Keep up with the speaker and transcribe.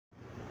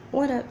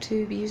What up,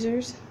 tube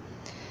users?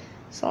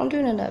 So I'm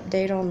doing an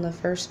update on the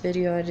first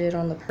video I did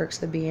on the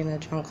perks of being a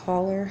junk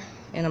hauler,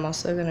 and I'm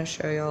also going to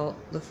show y'all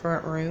the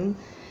front room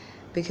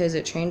because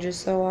it changes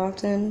so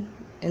often.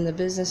 In the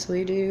business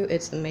we do,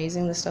 it's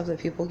amazing the stuff that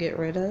people get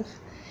rid of,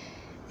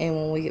 and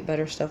when we get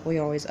better stuff we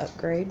always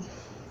upgrade.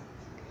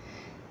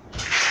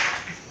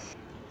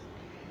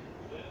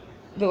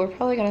 But we're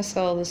probably going to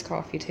sell this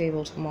coffee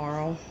table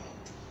tomorrow,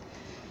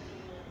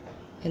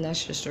 and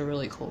that's just a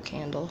really cool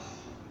candle.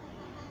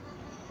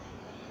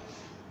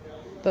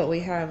 But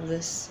we have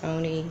this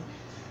Sony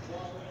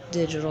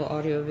digital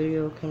audio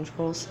video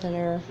control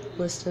center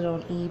listed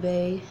on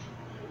eBay,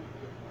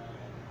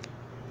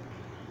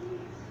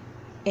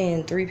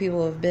 and 3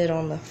 people have bid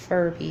on the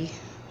Furby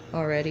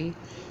already.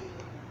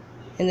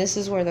 And this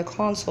is where the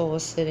console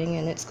was sitting,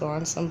 and it's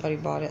gone. Somebody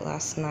bought it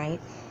last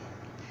night.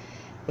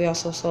 We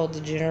also sold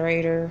the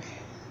generator,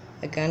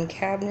 a gun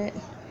cabinet,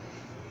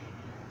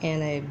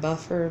 and a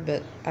buffer,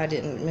 but I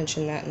didn't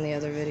mention that in the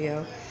other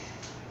video.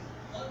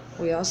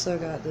 We also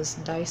got this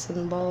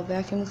Dyson ball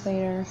vacuum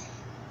cleaner.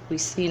 We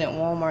seen at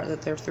Walmart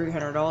that they're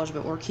 $300,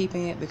 but we're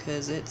keeping it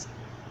because it's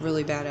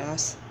really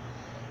badass.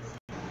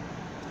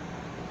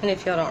 And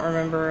if y'all don't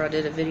remember, I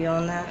did a video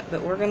on that,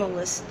 but we're gonna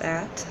list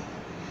that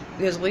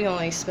because we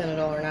only spent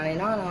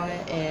 $1.99 on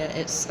it, and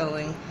it's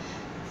selling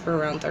for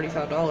around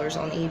 $35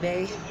 on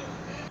eBay.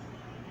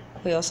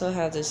 We also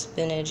have this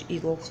vintage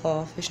Eagle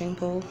Claw fishing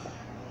pole.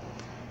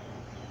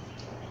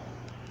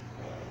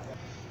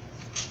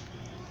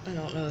 I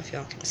don't know if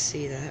y'all can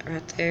see that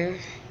right there,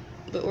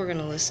 but we're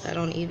gonna list that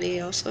on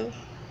eBay also.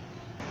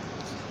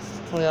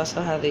 We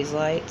also have these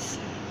lights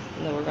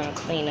that we're gonna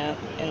clean up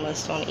and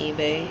list on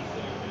eBay.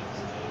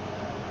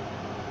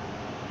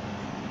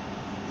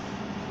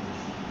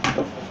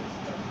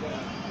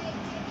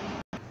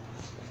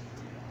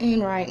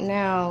 And right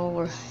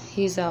now,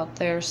 he's out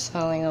there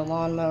selling a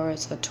lawnmower.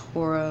 It's a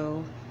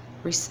Toro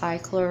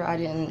recycler. I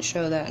didn't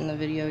show that in the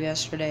video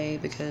yesterday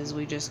because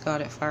we just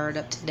got it fired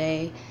up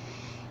today,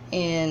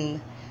 and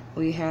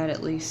we had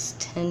at least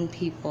 10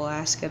 people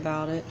ask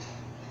about it.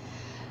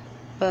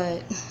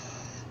 But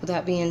with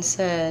that being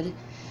said,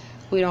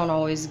 we don't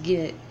always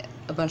get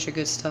a bunch of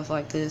good stuff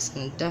like this,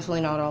 and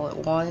definitely not all at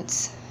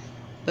once.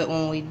 But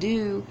when we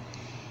do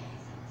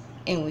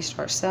and we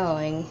start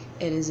selling,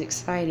 it is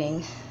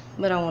exciting.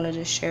 But I wanted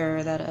to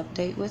share that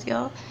update with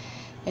y'all,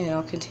 and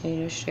I'll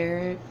continue to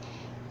share it.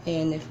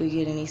 And if we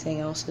get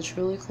anything else that's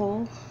really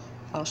cool,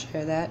 I'll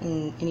share that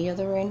in any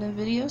other random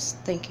videos.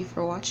 Thank you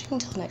for watching.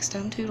 Until next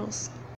time, toodles.